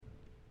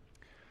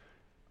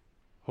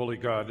Holy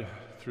God,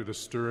 through the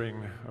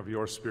stirring of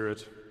your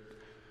Spirit,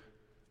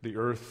 the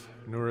earth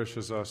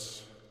nourishes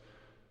us,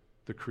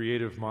 the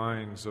creative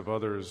minds of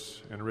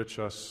others enrich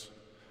us,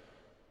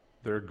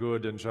 their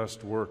good and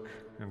just work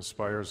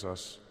inspires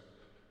us.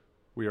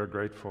 We are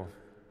grateful.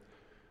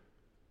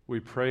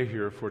 We pray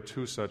here for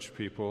two such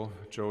people,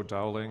 Joe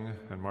Dowling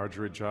and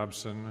Marjorie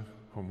Jobson,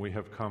 whom we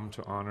have come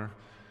to honor.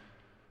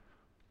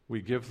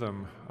 We give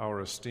them our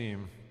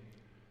esteem.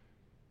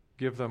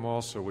 Give them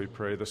also, we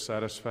pray, the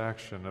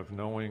satisfaction of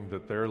knowing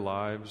that their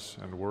lives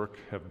and work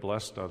have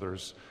blessed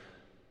others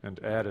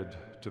and added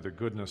to the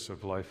goodness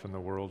of life in the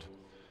world,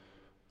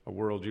 a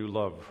world you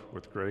love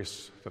with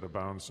grace that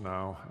abounds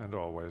now and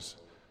always.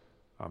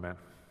 Amen.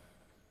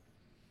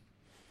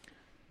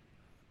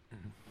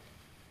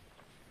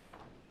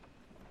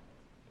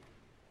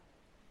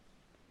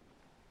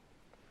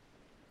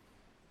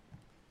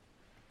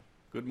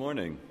 Good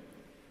morning.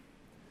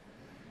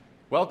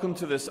 Welcome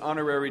to this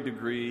honorary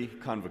degree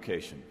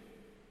convocation.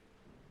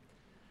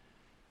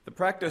 The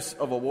practice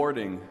of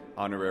awarding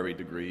honorary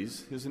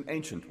degrees is an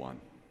ancient one,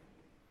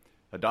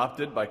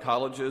 adopted by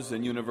colleges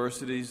and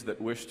universities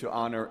that wish to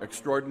honor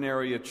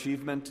extraordinary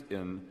achievement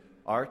in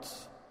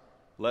arts,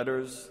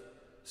 letters,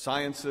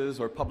 sciences,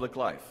 or public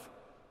life.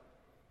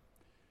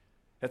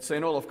 At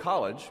St. Olaf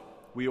College,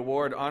 we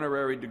award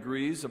honorary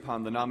degrees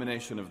upon the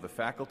nomination of the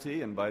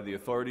faculty and by the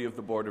authority of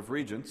the Board of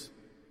Regents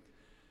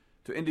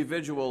to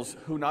individuals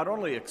who not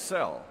only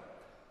excel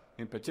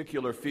in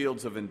particular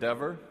fields of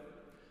endeavor,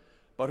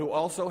 but who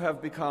also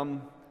have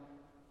become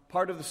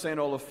part of the St.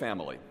 Olaf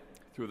family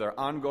through their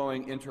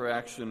ongoing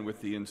interaction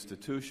with the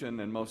institution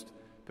and most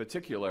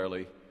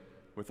particularly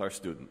with our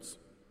students.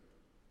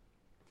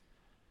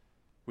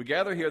 We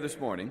gather here this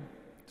morning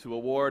to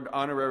award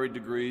honorary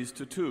degrees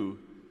to two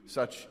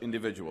such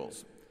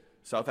individuals,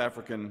 South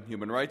African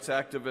human rights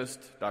activist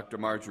Dr.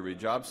 Marjorie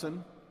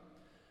Jobson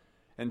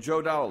and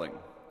Joe Dowling,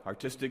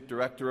 Artistic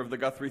Director of the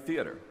Guthrie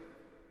Theater.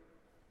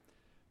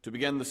 To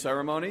begin the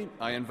ceremony,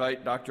 I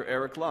invite Dr.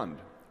 Eric Lund,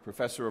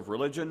 Professor of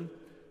Religion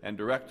and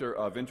Director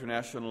of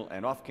International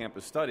and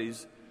Off-Campus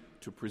Studies,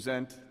 to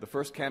present the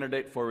first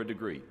candidate for a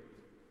degree.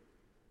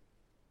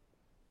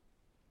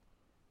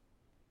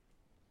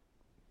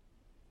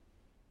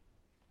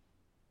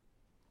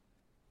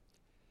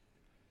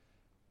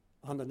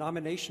 On the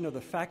nomination of the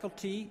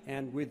faculty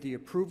and with the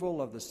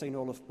approval of the St.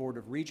 Olaf Board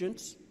of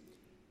Regents,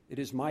 it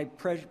is my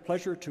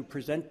pleasure to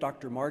present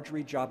Dr.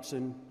 Marjorie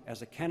Jobson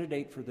as a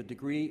candidate for the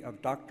degree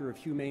of Doctor of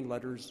Humane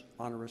Letters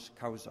honoris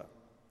causa.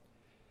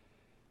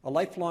 A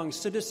lifelong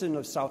citizen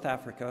of South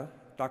Africa,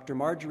 Dr.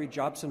 Marjorie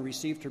Jobson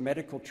received her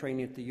medical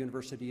training at the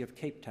University of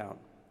Cape Town.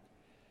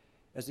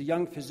 As a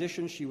young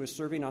physician, she was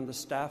serving on the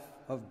staff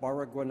of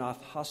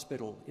Baragwanath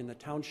Hospital in the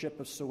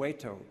township of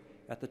Soweto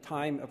at the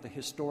time of the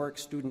historic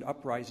student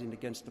uprising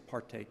against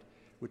apartheid,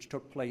 which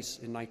took place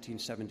in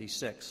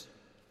 1976.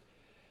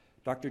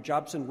 Dr.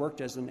 Jobson worked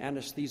as an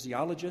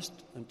anesthesiologist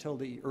until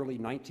the early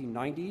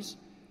 1990s,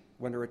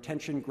 when her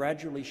attention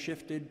gradually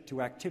shifted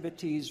to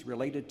activities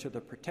related to the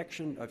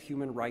protection of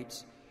human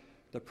rights,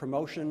 the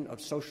promotion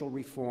of social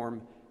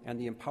reform, and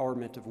the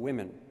empowerment of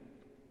women.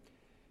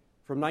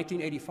 From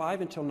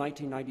 1985 until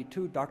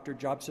 1992, Dr.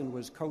 Jobson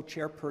was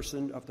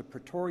co-chairperson of the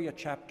Pretoria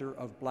chapter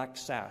of Black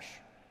Sash,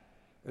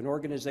 an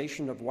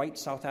organization of white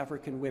South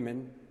African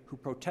women who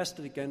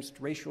protested against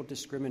racial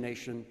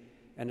discrimination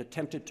and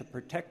attempted to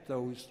protect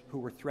those who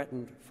were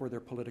threatened for their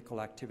political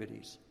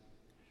activities.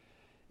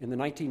 In the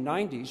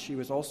 1990s, she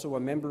was also a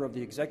member of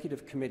the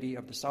executive committee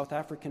of the South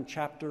African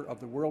chapter of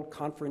the World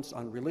Conference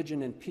on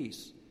Religion and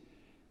Peace,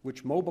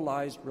 which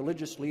mobilized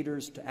religious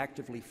leaders to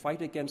actively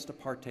fight against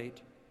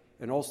apartheid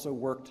and also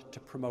worked to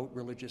promote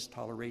religious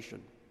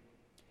toleration.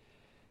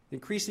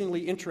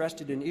 Increasingly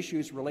interested in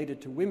issues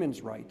related to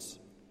women's rights,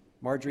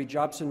 Marjorie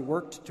Jobson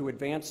worked to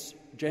advance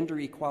gender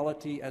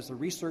equality as a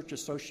research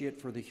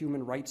associate for the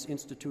Human Rights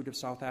Institute of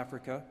South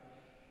Africa,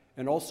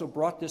 and also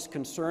brought this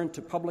concern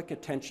to public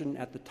attention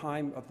at the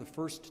time of the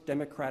first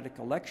democratic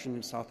election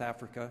in South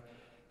Africa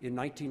in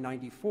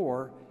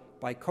 1994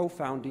 by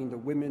co-founding the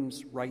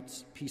Women's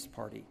Rights Peace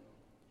Party.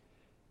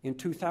 In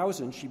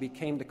 2000, she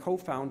became the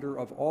co-founder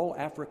of All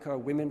Africa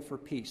Women for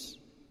Peace,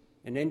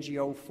 an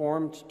NGO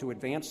formed to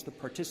advance the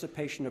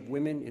participation of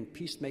women in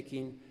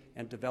peacemaking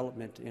and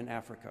development in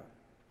Africa.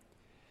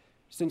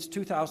 Since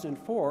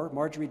 2004,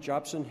 Marjorie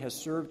Jobson has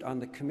served on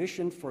the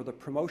Commission for the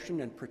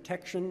Promotion and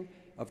Protection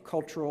of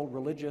Cultural,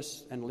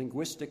 Religious, and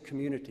Linguistic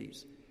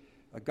Communities,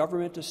 a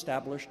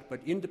government-established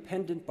but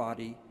independent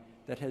body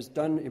that has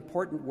done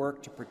important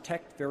work to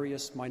protect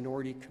various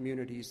minority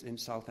communities in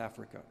South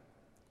Africa.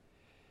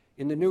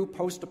 In the new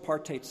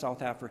post-apartheid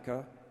South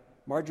Africa,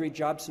 Marjorie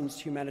Jobson's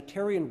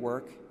humanitarian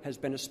work has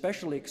been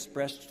especially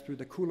expressed through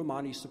the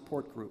Kulamani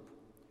Support Group.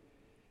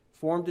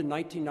 Formed in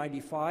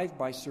 1995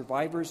 by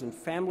survivors and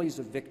families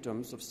of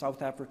victims of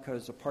South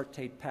Africa's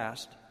apartheid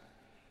past,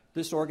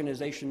 this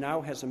organization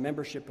now has a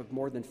membership of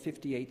more than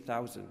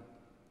 58,000.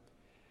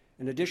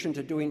 In addition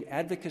to doing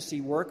advocacy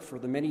work for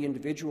the many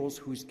individuals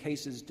whose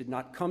cases did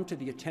not come to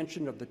the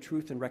attention of the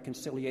Truth and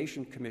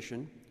Reconciliation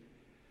Commission,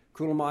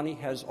 Kulamani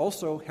has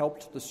also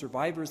helped the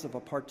survivors of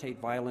apartheid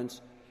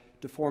violence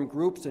to form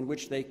groups in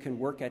which they can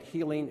work at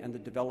healing and the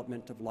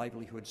development of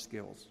livelihood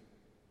skills.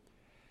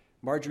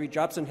 Marjorie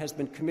Jobson has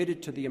been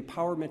committed to the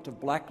empowerment of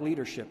Black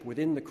leadership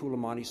within the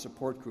Kulamani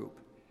support group,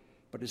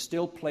 but has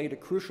still played a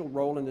crucial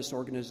role in this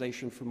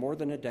organization for more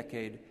than a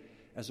decade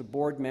as a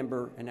board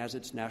member and as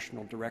its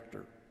national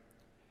director.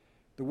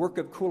 The work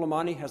of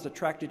Kulamani has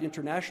attracted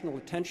international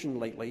attention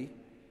lately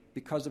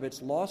because of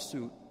its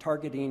lawsuit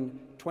targeting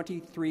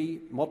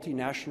 23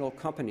 multinational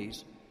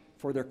companies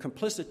for their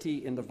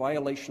complicity in the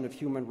violation of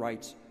human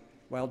rights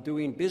while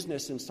doing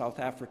business in South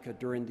Africa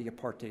during the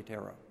apartheid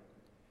era.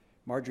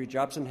 Marjorie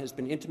Jobson has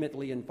been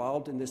intimately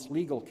involved in this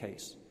legal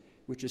case,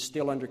 which is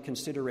still under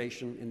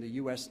consideration in the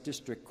U.S.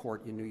 District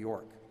Court in New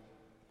York.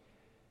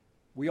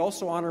 We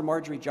also honor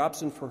Marjorie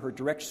Jobson for her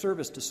direct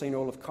service to St.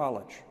 Olaf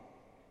College.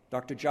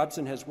 Dr.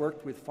 Jobson has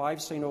worked with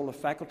 5 St. Olaf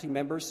faculty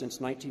members since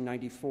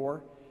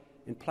 1994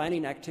 in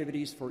planning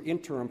activities for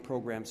interim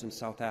programs in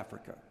South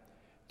Africa.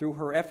 Through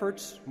her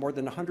efforts, more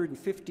than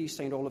 150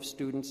 St. Olaf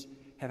students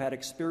have had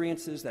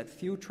experiences that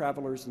few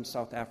travelers in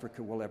South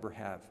Africa will ever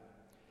have.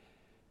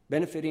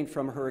 Benefiting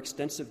from her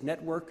extensive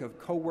network of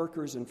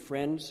co-workers and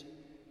friends,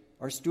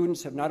 our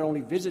students have not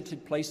only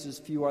visited places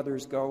few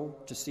others go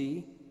to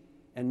see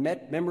and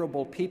met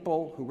memorable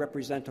people who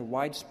represent a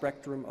wide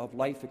spectrum of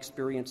life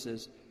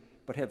experiences,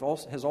 but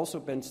has also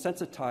been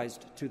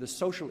sensitized to the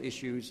social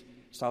issues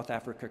South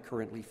Africa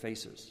currently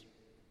faces.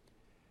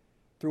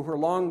 Through her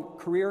long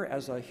career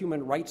as a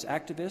human rights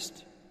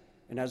activist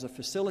and as a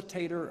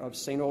facilitator of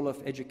St. Olaf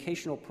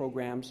educational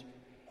programs,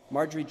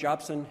 Marjorie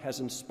Jobson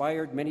has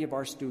inspired many of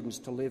our students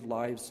to live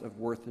lives of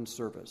worth and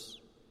service.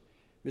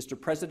 Mr.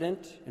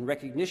 President, in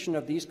recognition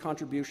of these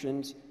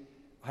contributions,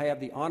 I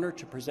have the honor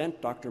to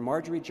present Dr.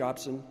 Marjorie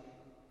Jobson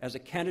as a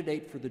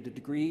candidate for the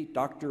degree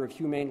Doctor of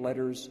Humane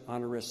Letters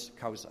honoris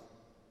causa.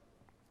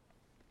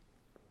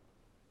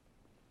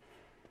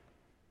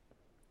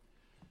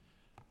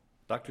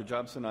 Dr.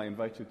 Jobson, I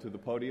invite you to the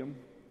podium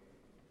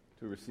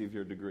to receive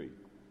your degree.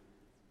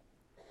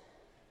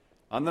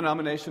 On the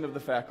nomination of the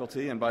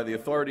faculty and by the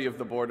authority of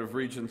the Board of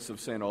Regents of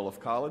St.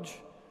 Olaf College,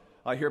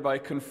 I hereby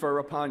confer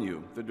upon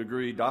you the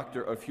degree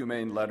Doctor of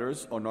Humane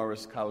Letters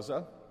honoris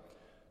causa,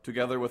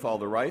 together with all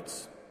the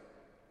rights,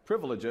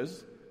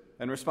 privileges,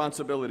 and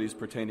responsibilities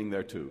pertaining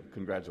thereto.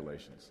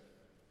 Congratulations.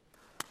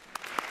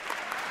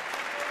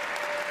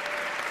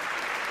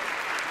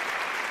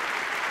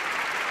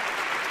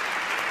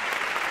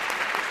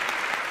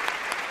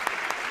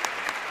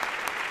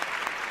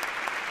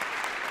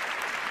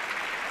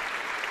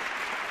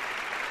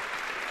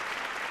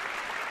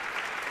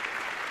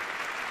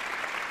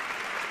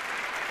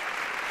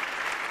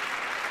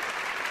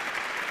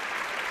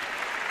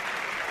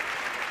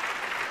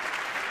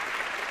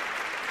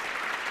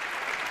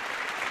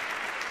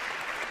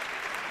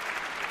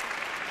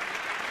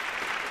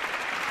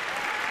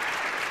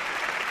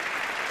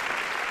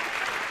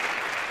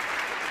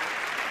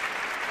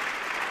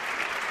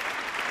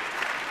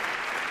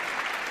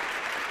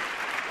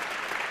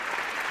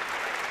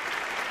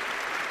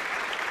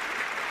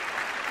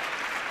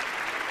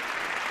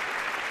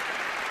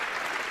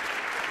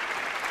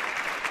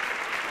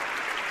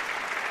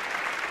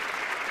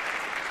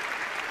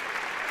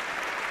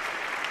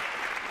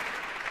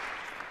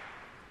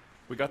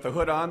 We got the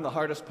hood on, the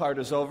hardest part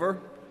is over.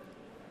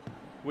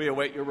 We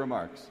await your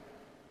remarks.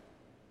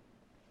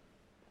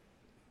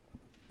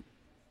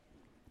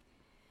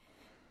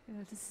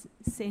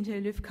 The St.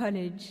 Olaf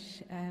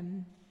College,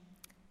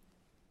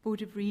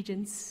 Board of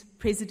Regents,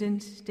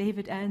 President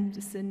David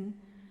Anderson,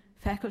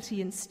 faculty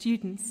and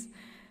students.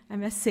 I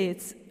must say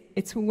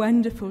it's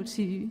wonderful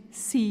to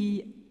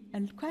see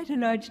quite a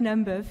large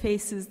number of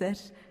faces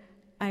that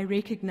I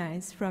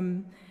recognize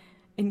from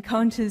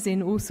encounters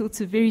in all sorts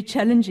of very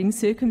challenging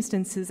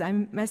circumstances. I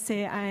must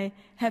say I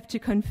have to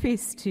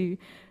confess to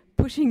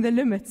pushing the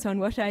limits on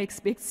what I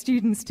expect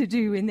students to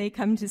do when they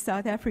come to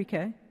South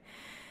Africa.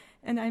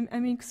 And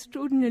I'm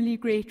extraordinarily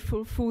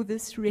grateful for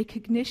this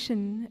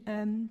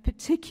recognition,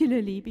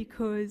 particularly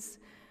because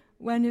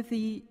one of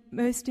the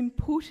most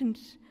important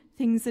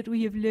things that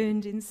we have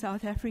learned in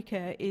South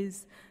Africa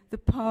is the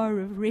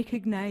power of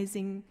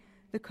recognizing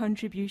the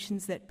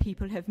contributions that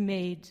people have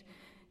made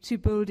to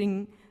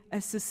building a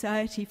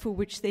society for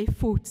which they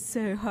fought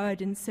so hard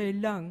and so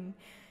long.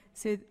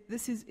 So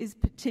this is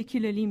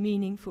particularly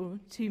meaningful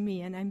to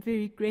me, and I'm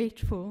very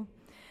grateful.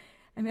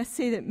 I must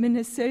say that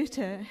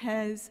Minnesota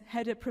has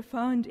had a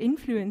profound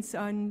influence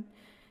on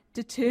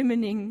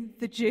determining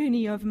the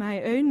journey of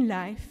my own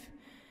life,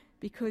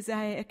 because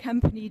I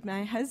accompanied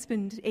my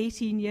husband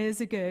 18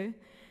 years ago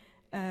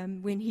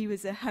when he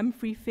was a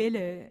Humphrey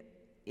Fellow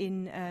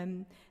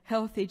in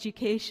health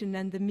education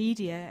and the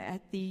media at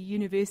the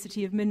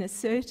University of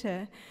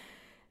Minnesota.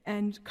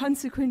 And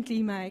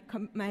consequently, my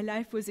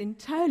life was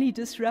entirely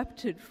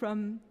disrupted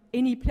from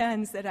any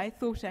plans that I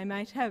thought I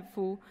might have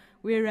for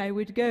where I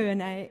would go.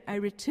 And I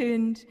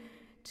returned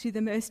to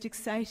the most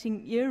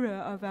exciting era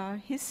of our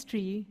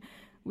history,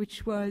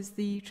 which was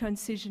the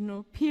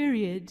transitional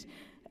period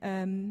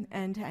and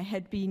I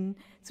had been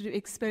sort of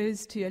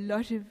exposed to a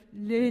lot of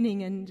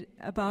learning and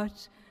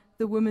about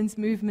the women's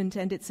movement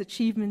and its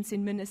achievements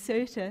in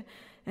Minnesota,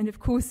 and of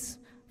course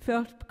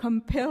felt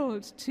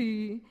compelled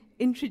to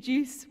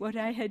introduce what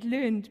I had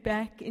learned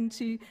back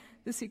into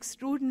this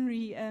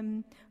extraordinary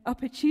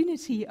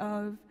opportunity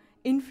of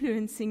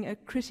influencing a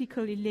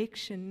critical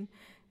election,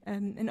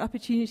 an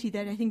opportunity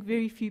that I think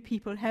very few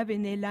people have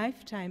in their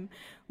lifetime,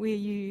 where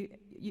you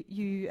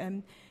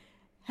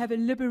have a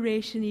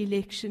liberation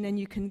election and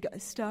you can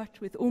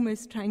start with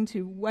almost trying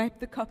to wipe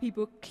the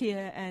copybook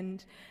clear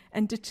and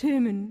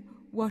determine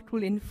what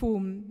will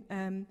inform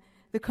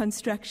the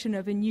construction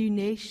of a new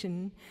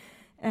nation.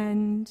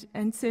 And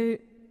so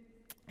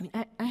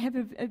I have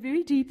a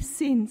very deep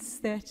sense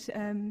that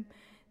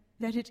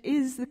it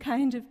is the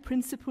kind of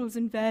principles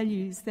and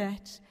values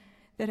that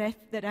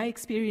I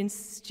experience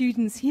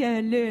students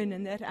here learn,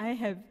 and that I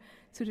have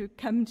sort of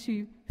come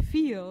to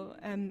feel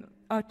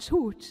are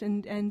taught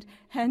and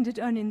handed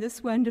on in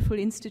this wonderful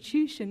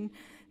institution,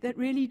 that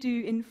really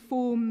do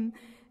inform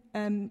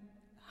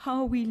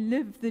how we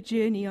live the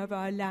journey of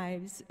our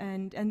lives,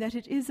 and that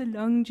it is a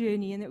long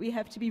journey, and that we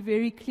have to be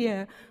very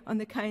clear on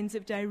the kinds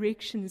of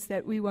directions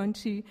that we want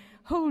to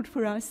hold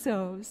for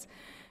ourselves.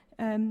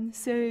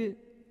 So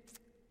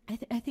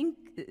I think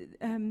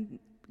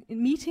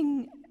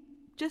meeting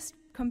just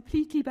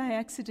completely by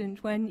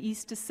accident one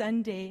Easter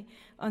Sunday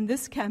on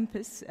this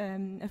campus,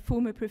 a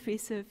former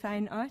professor of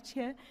fine art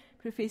here,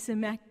 Professor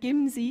Mac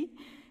Gimsey,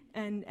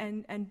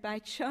 and by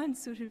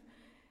chance sort of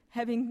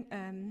having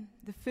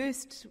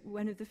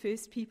one of the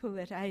first people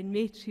that I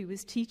met who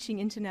was teaching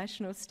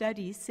international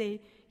studies say,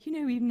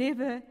 we've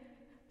never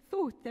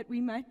thought that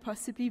we might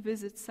possibly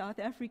visit South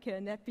Africa,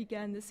 and that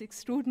began this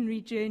extraordinary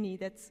journey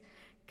that's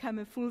come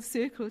a full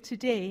circle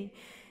today,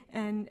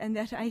 and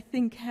that I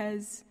think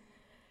has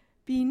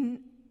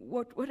been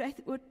what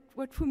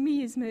for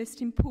me is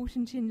most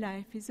important in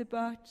life, is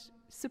about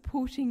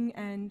supporting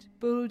and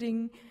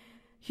building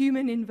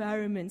human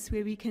environments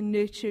where we can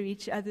nurture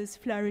each other's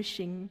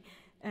flourishing.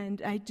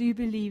 And I do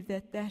believe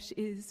that that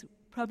is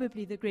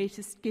probably the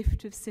greatest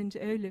gift of St.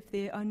 Olaf.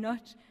 There are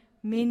not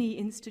many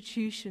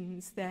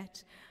institutions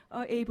that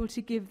are able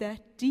to give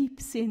that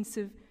deep sense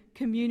of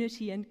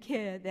community and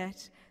care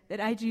that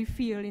I do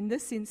feel in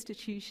this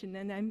institution.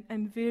 And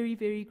I'm very,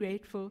 very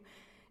grateful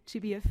to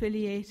be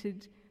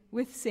affiliated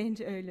with St.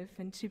 Olaf,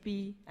 and to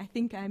be, I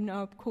think I'm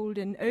now called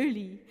an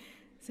Oli.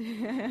 So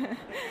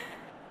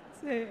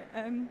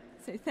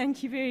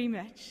thank you very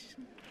much.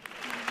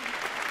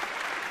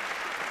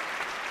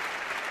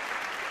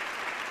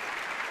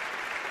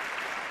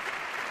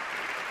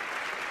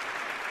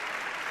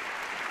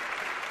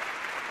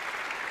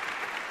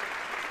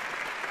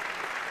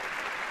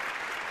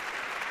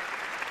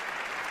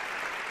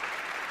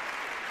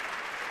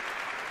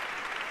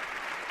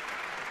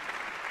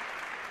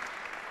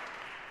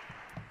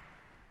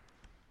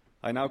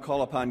 I now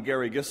call upon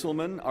Gary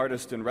Gisselman,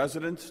 artist in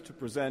residence, to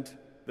present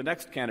the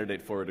next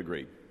candidate for a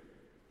degree.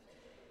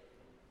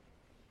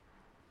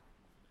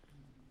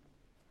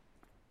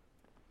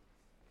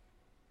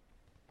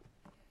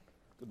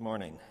 Good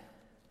morning.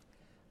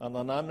 On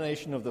the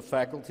nomination of the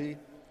faculty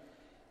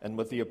and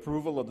with the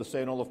approval of the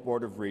St. Olaf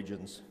Board of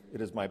Regents, it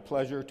is my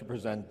pleasure to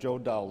present Joe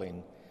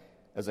Dowling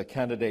as a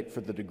candidate for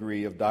the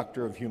degree of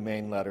Doctor of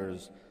Humane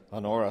Letters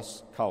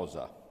honoris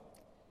causa.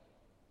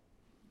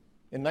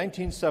 In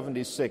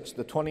 1976,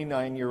 the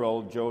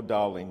 29-year-old Joe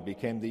Dowling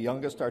became the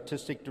youngest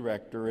artistic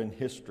director in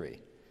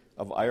history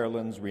of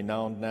Ireland's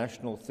renowned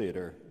national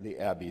theatre, the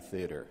Abbey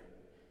Theatre.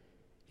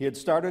 He had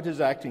started his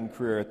acting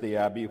career at the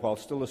Abbey while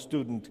still a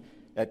student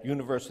at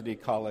University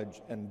College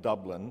in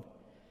Dublin,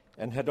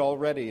 and had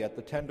already, at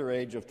the tender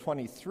age of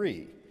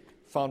 23,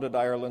 founded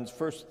Ireland's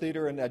first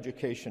theatre and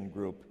education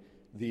group,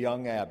 the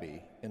Young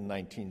Abbey, in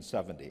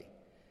 1970,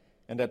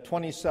 and at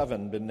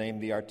 27 been named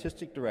the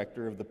artistic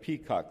director of the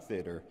Peacock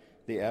Theatre,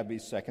 the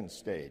Abbey's second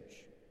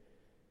stage.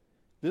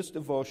 This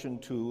devotion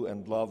to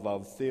and love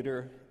of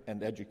theatre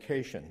and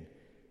education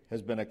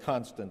has been a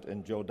constant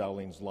in Joe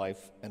Dowling's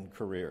life and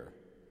career.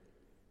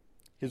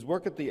 His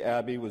work at the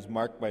Abbey was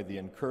marked by the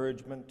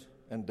encouragement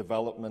and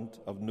development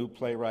of new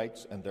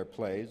playwrights and their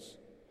plays.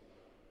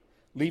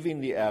 Leaving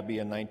the Abbey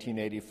in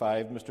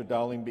 1985, Mr.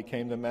 Dowling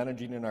became the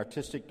managing and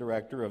artistic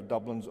director of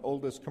Dublin's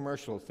oldest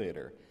commercial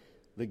theatre,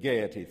 the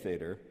Gaiety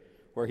Theatre,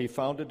 where he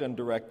founded and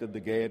directed the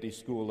Gaiety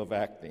School of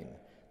Acting,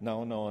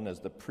 now known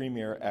as the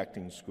premier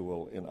acting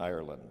school in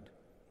Ireland.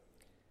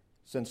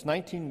 Since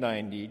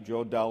 1990,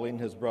 Joe Dowling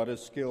has brought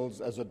his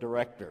skills as a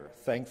director,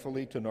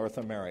 thankfully, to North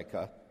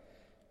America,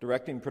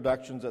 directing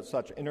productions at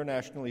such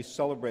internationally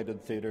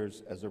celebrated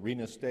theaters as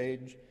Arena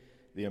Stage,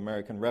 the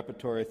American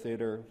Repertory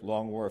Theatre,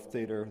 Long Wharf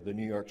Theatre, the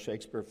New York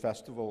Shakespeare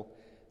Festival,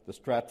 the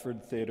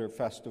Stratford Theatre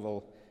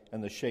Festival,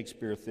 and the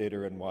Shakespeare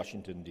Theatre in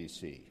Washington,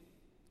 D.C.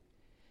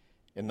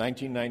 In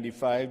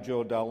 1995,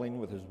 Joe Dowling,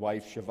 with his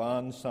wife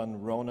Siobhan, son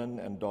Ronan,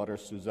 and daughter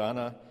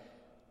Susanna,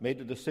 made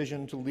the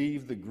decision to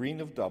leave the green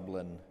of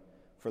Dublin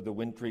for the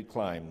wintry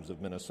climes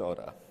of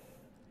Minnesota.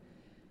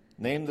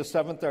 Named the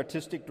 7th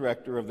Artistic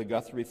Director of the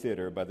Guthrie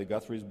Theatre by the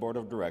Guthrie's Board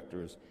of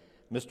Directors,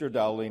 Mr.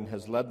 Dowling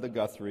has led the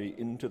Guthrie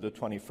into the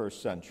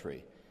 21st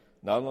century,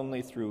 not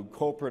only through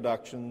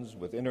co-productions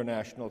with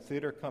international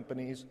theatre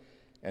companies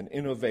and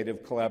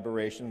innovative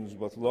collaborations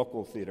with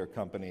local theatre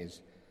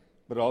companies,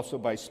 but also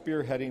by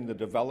spearheading the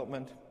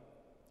development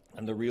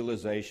and the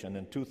realization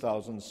in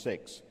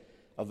 2006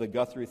 of the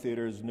Guthrie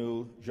Theatre's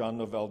new Jean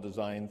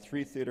Nouvel-designed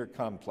 3-theatre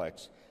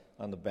complex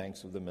on the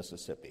banks of the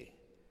Mississippi.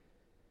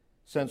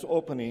 Since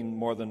opening,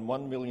 more than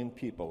 1 million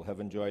people have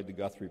enjoyed the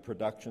Guthrie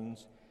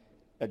productions,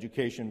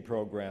 education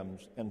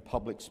programs, and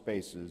public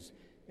spaces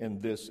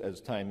in this,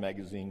 as Time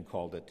magazine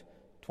called it,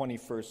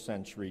 21st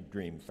century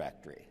dream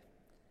factory.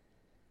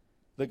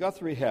 The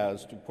Guthrie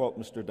has, to quote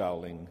Mr.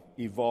 Dowling,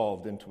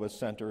 evolved into a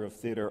center of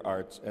theater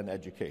arts and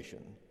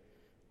education,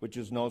 which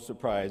is no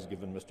surprise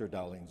given Mr.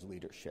 Dowling's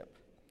leadership.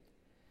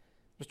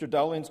 Mr.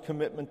 Dowling's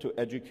commitment to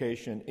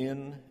education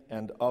in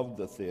and of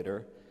the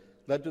theater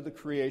led to the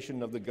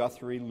creation of the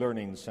Guthrie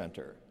Learning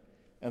Center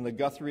and the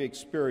Guthrie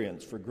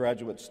Experience for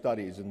Graduate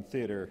Studies in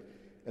Theater,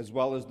 as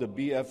well as the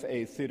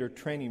BFA Theater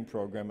Training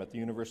Program at the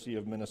University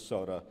of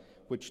Minnesota,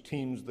 which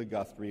teams the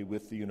Guthrie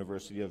with the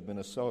University of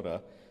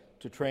Minnesota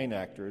to train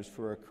actors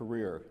for a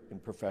career in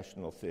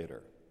professional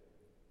theater.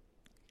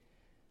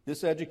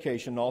 This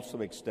education also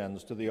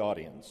extends to the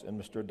audience in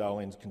Mr.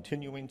 Dowling's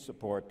continuing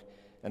support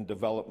and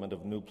development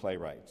of new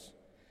playwrights.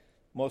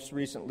 Most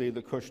recently,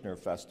 the Kushner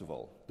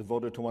Festival,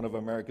 devoted to one of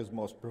America's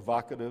most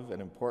provocative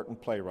and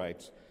important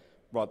playwrights,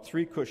 brought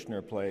 3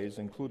 Kushner plays,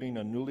 including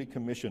a newly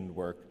commissioned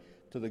work,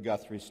 to the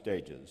Guthrie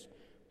stages,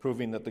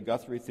 proving that the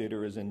Guthrie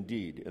Theatre is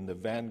indeed in the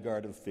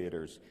vanguard of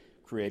theaters,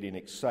 creating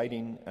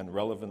exciting and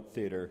relevant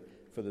theater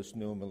for this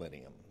new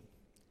millennium.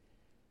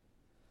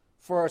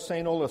 For our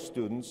St. Olaf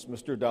students,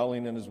 Mr.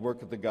 Dowling and his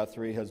work at the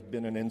Guthrie has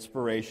been an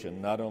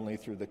inspiration, not only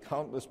through the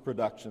countless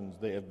productions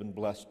they have been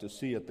blessed to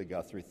see at the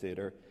Guthrie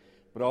Theatre,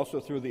 but also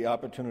through the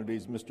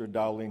opportunities Mr.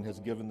 Dowling has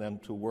given them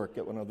to work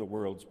at one of the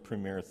world's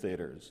premier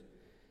theaters.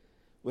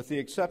 With the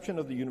exception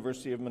of the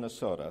University of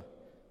Minnesota,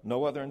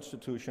 no other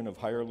institution of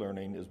higher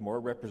learning is more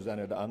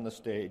represented on the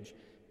stage,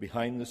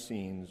 behind the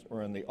scenes,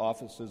 or in the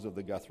offices of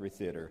the Guthrie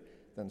Theatre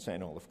than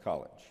St. Olaf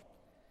College.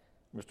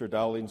 Mr.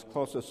 Dowling's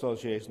close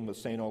association with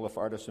St. Olaf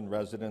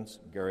artist-in-residence,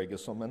 Gary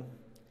Gisselman.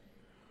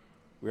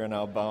 We are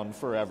now bound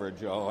forever,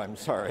 Joe, I'm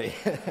sorry.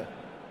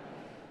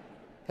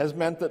 Has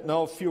meant that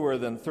no fewer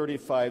than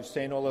 35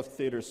 St. Olaf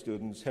Theatre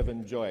students have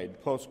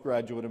enjoyed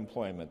postgraduate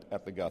employment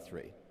at the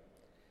Guthrie.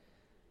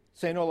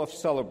 St. Olaf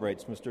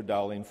celebrates Mr.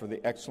 Dowling for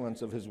the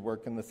excellence of his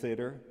work in the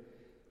theatre,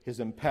 his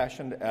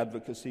impassioned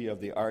advocacy of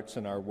the arts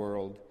in our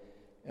world,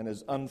 and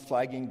his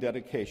unflagging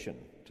dedication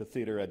to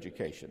theatre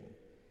education.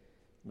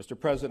 Mr.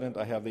 President,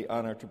 I have the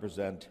honor to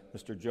present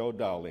Mr. Joe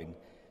Dowling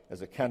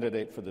as a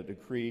candidate for the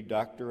degree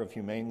Doctor of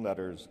Humane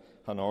Letters,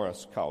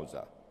 honoris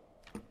causa.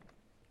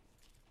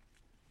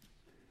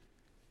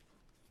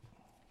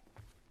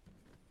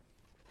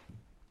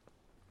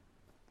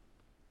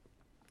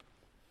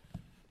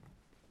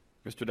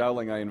 Mr.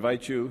 Dowling, I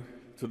invite you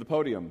to the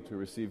podium to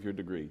receive your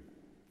degree.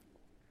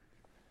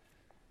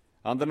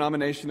 On the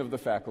nomination of the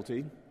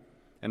faculty,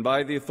 and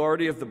by the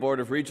authority of the Board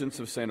of Regents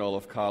of St.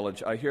 Olaf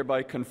College, I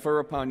hereby confer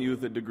upon you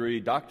the degree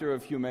Doctor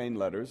of Humane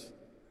Letters,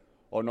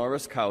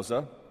 honoris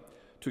causa,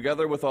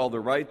 together with all the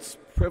rights,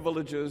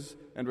 privileges,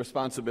 and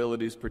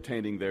responsibilities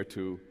pertaining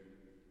thereto.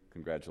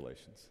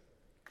 Congratulations.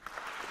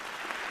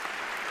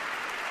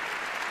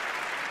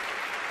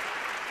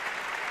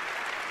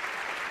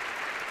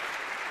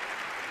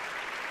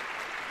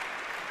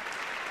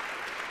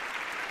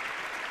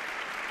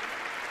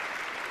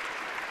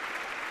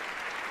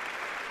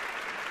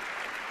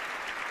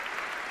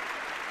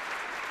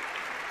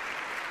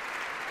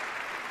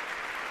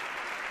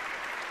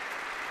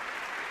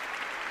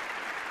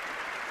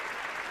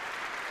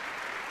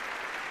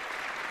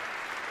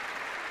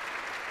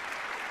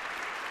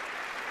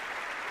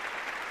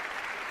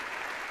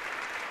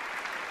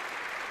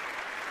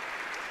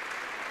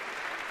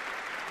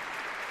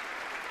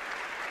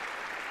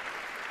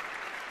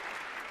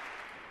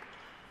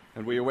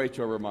 And we await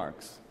your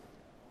remarks.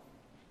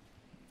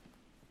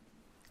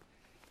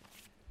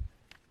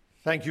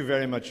 Thank you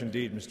very much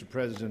indeed, Mr.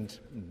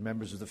 President, and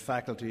members of the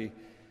faculty,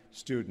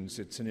 students.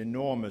 It's an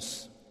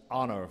enormous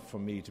honor for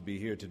me to be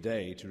here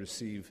today to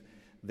receive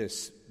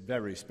this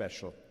very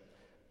special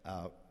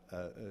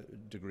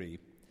degree.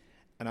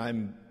 And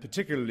I'm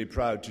particularly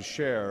proud to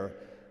share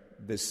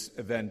this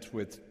event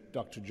with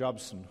Dr.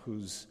 Jobson,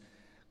 whose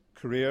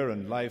career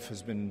and life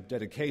has been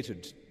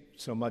dedicated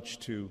so much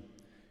to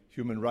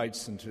human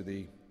rights and to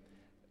the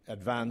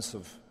advance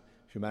of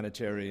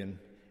humanitarian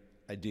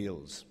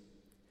ideals.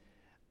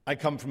 I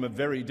come from a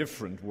very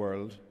different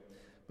world,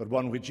 but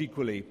one which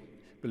equally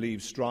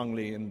believes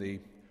strongly in the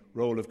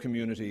role of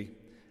community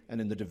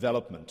and in the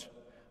development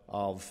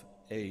of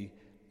a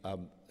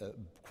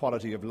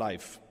quality of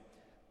life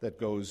that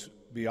goes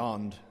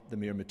beyond the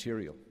mere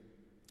material.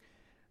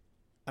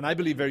 And I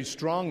believe very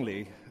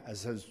strongly,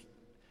 as has,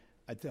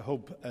 I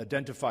hope,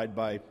 identified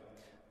by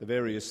the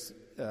various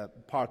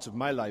parts of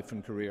my life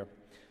and career,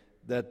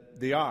 that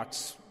the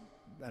arts,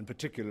 and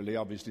particularly,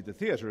 obviously, the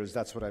theatre, as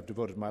that's what I've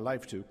devoted my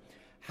life to,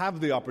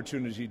 have the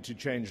opportunity to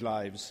change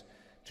lives,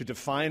 to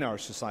define our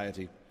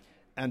society,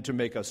 and to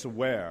make us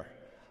aware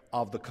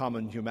of the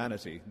common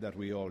humanity that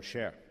we all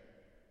share.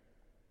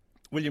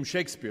 William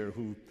Shakespeare,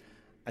 who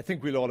I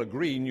think we'll all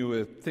agree knew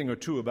a thing or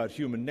two about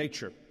human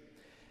nature,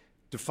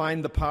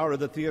 defined the power of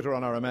the theatre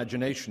on our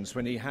imaginations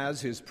when he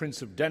has his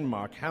Prince of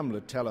Denmark,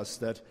 Hamlet, tell us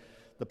that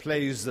the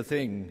play's the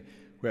thing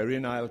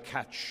wherein I'll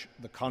catch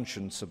the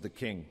conscience of the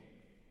king.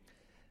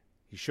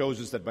 He shows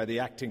us that by the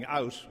acting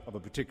out of a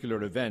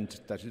particular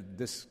event, that in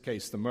this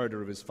case the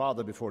murder of his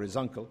father before his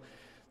uncle,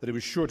 that he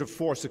was sure to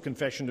force a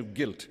confession of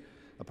guilt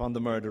upon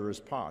the murderer's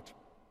part.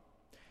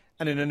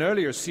 And in an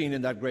earlier scene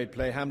in that great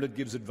play, Hamlet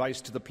gives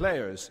advice to the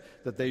players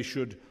that they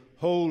should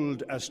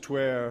hold as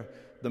 'twere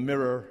the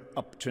mirror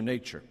up to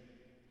nature.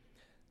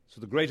 So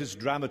the greatest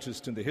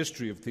dramatist in the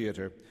history of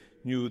theatre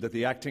knew that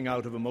the acting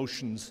out of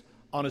emotions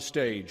on a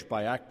stage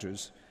by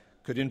actors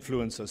could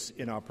influence us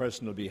in our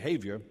personal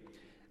behavior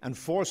and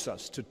force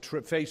us to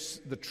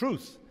face the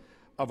truth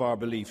of our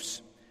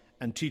beliefs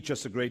and teach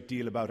us a great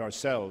deal about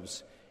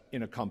ourselves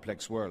in a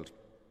complex world.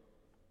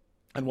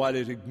 And while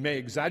it may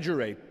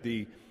exaggerate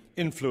the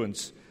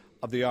influence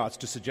of the arts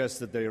to suggest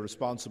that they are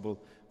responsible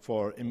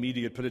for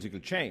immediate political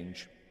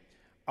change,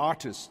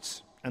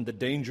 artists and the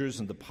dangers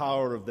and the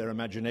power of their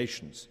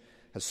imaginations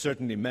has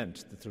certainly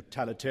meant that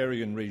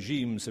totalitarian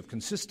regimes have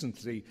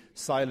consistently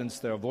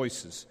silenced their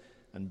voices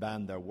and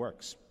banned their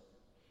works.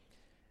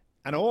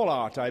 And all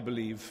art, I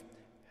believe,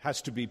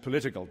 has to be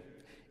political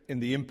in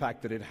the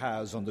impact that it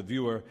has on the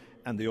viewer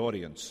and the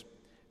audience,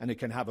 and it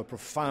can have a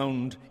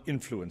profound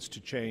influence to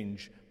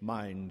change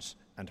minds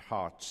and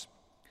hearts.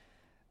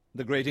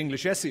 The great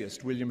English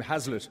essayist William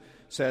Hazlitt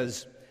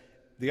says,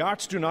 "The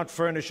arts do not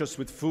furnish us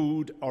with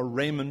food or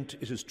raiment,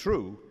 it is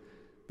true,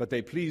 but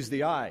they please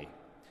the eye,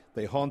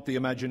 they haunt the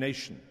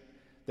imagination,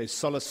 they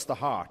solace the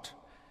heart.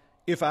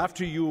 If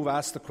after you've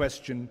asked the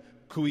question,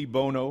 cui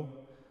bono,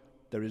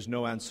 there is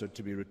no answer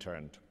to be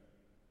returned."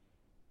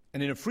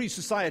 And in a free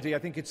society, I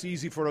think it's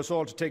easy for us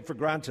all to take for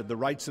granted the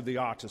rights of the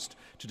artist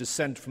to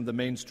dissent from the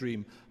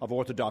mainstream of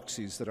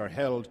orthodoxies that are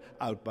held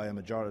out by a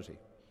majority.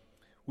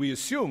 We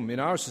assume in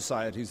our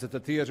societies that the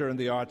theatre and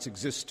the arts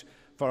exist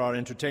for our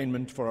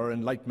entertainment, for our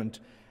enlightenment,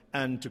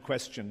 and to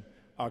question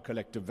our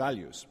collective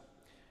values.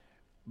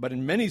 But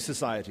in many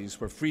societies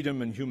where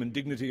freedom and human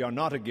dignity are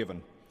not a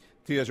given,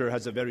 theatre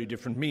has a very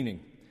different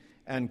meaning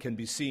and can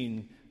be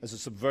seen as a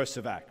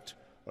subversive act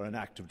or an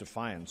act of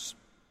defiance.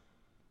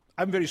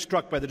 I'm very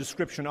struck by the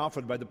description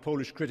offered by the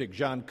Polish critic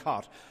Jan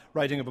Kot,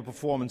 writing of a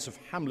performance of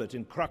Hamlet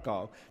in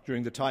Krakow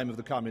during the time of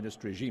the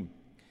communist regime.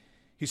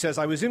 He says,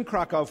 "I was in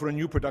Krakow for a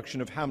new production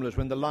of Hamlet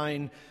when the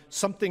line,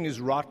 'Something is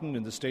rotten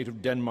in the state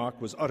of Denmark,'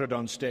 was uttered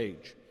on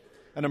stage,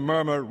 and a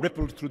murmur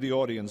rippled through the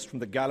audience from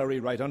the gallery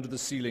right under the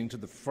ceiling to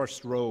the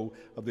first row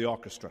of the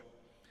orchestra.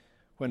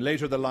 When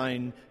later the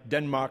line,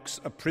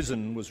 'Denmark's a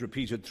prison,' was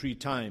repeated 3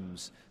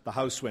 times, the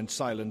house went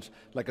silent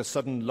like a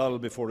sudden lull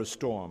before a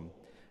storm,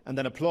 and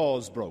then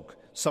applause broke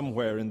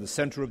somewhere in the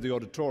center of the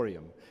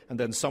auditorium, and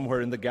then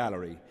somewhere in the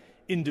gallery,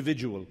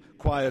 individual,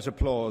 quiet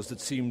applause that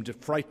seemed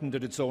frightened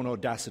at its own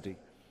audacity.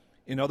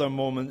 In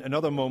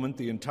another moment,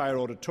 the entire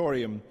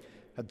auditorium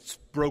had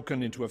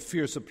broken into a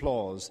fierce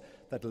applause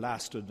that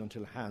lasted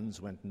until hands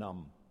went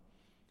numb."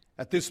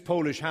 At this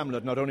Polish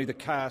Hamlet, not only the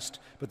cast,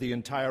 but the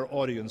entire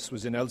audience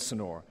was in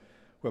Elsinore,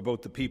 where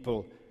both the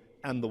people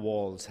and the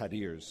walls had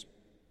ears.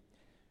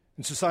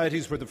 In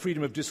societies where the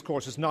freedom of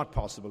discourse is not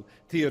possible,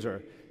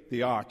 theatre,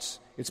 the arts,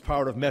 its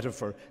power of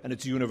metaphor and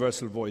its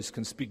universal voice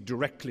can speak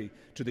directly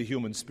to the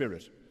human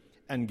spirit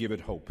and give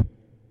it hope.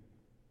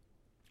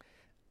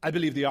 I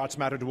believe the arts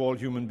matter to all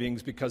human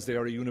beings because they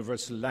are a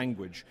universal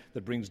language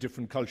that brings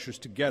different cultures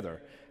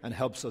together and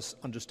helps us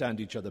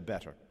understand each other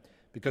better,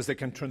 because they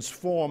can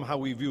transform how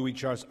we view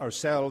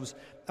ourselves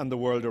and the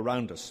world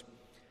around us.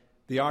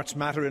 The arts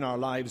matter in our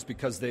lives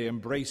because they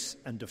embrace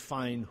and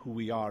define who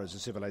we are as a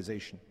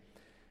civilization.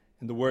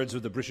 In the words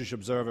of the British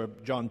observer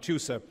John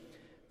Tusa,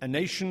 "A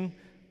nation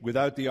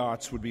without the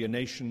arts would be a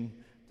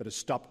nation that has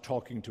stopped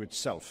talking to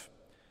itself,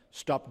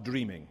 stopped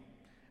dreaming,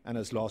 and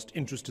has lost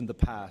interest in the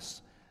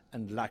past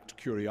and lacked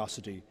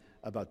curiosity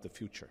about the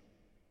future."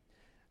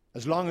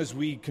 As long as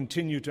we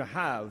continue to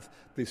have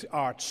this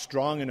art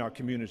strong in our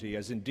community,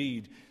 as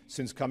indeed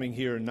since coming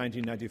here in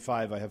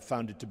 1995 I have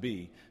found it to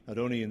be, not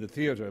only in the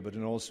theatre but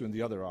also in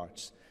the other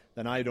arts,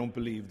 then I don't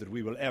believe that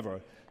we will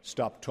ever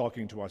stop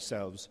talking to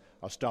ourselves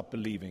or stop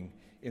believing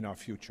in our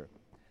future.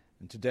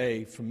 And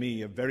today, for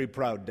me, a very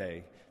proud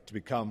day to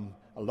become,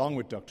 along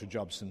with Dr.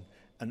 Jobson,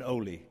 an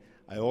Oli.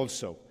 I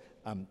also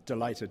am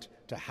delighted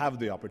to have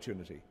the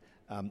opportunity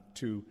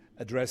to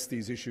address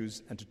these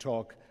issues and to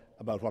talk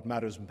about what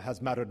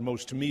has mattered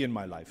most to me in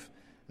my life,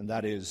 and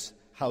that is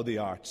how the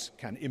arts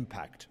can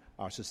impact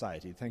our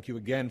society. Thank you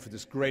again for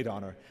this great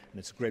honor, and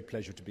it's a great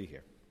pleasure to be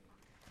here.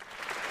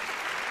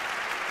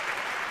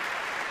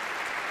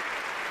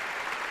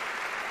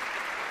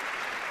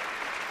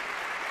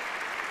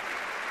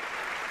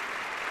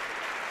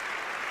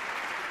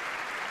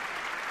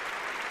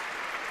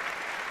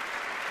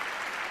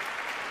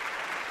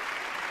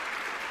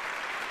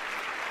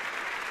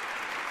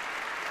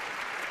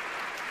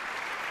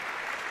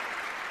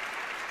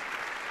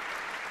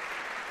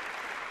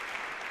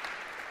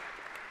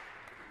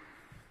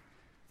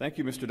 Thank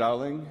you, Mr.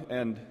 Dowling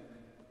and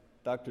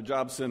Dr.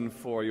 Jobson,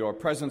 for your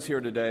presence here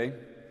today,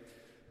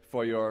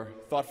 for your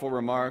thoughtful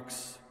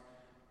remarks,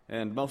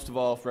 and most of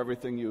all, for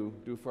everything you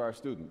do for our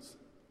students.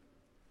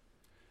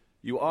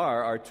 You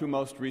are our two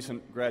most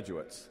recent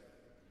graduates.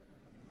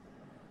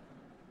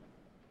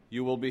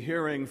 You will be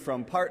hearing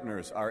from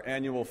Partners, our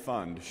annual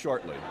fund,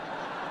 shortly.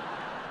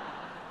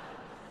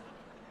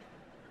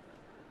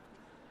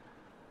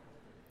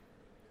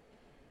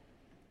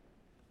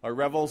 Our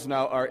revels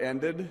now are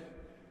ended.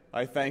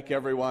 I thank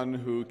everyone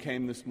who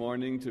came this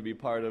morning to be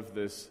part of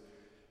this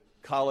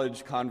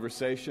college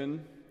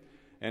conversation,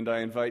 and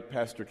I invite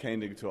Pastor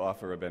Koenig to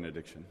offer a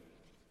benediction.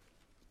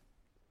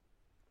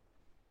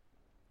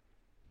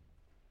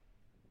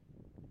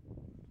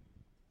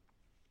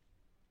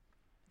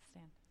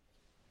 Stand.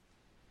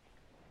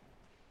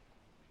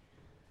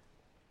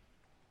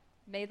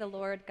 May the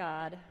Lord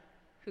God,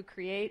 who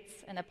creates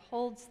and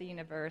upholds the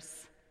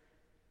universe,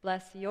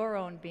 bless your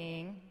own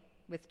being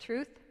with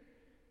truth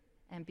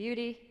and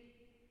beauty,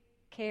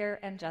 care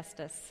and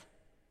justice.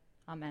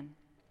 Amen.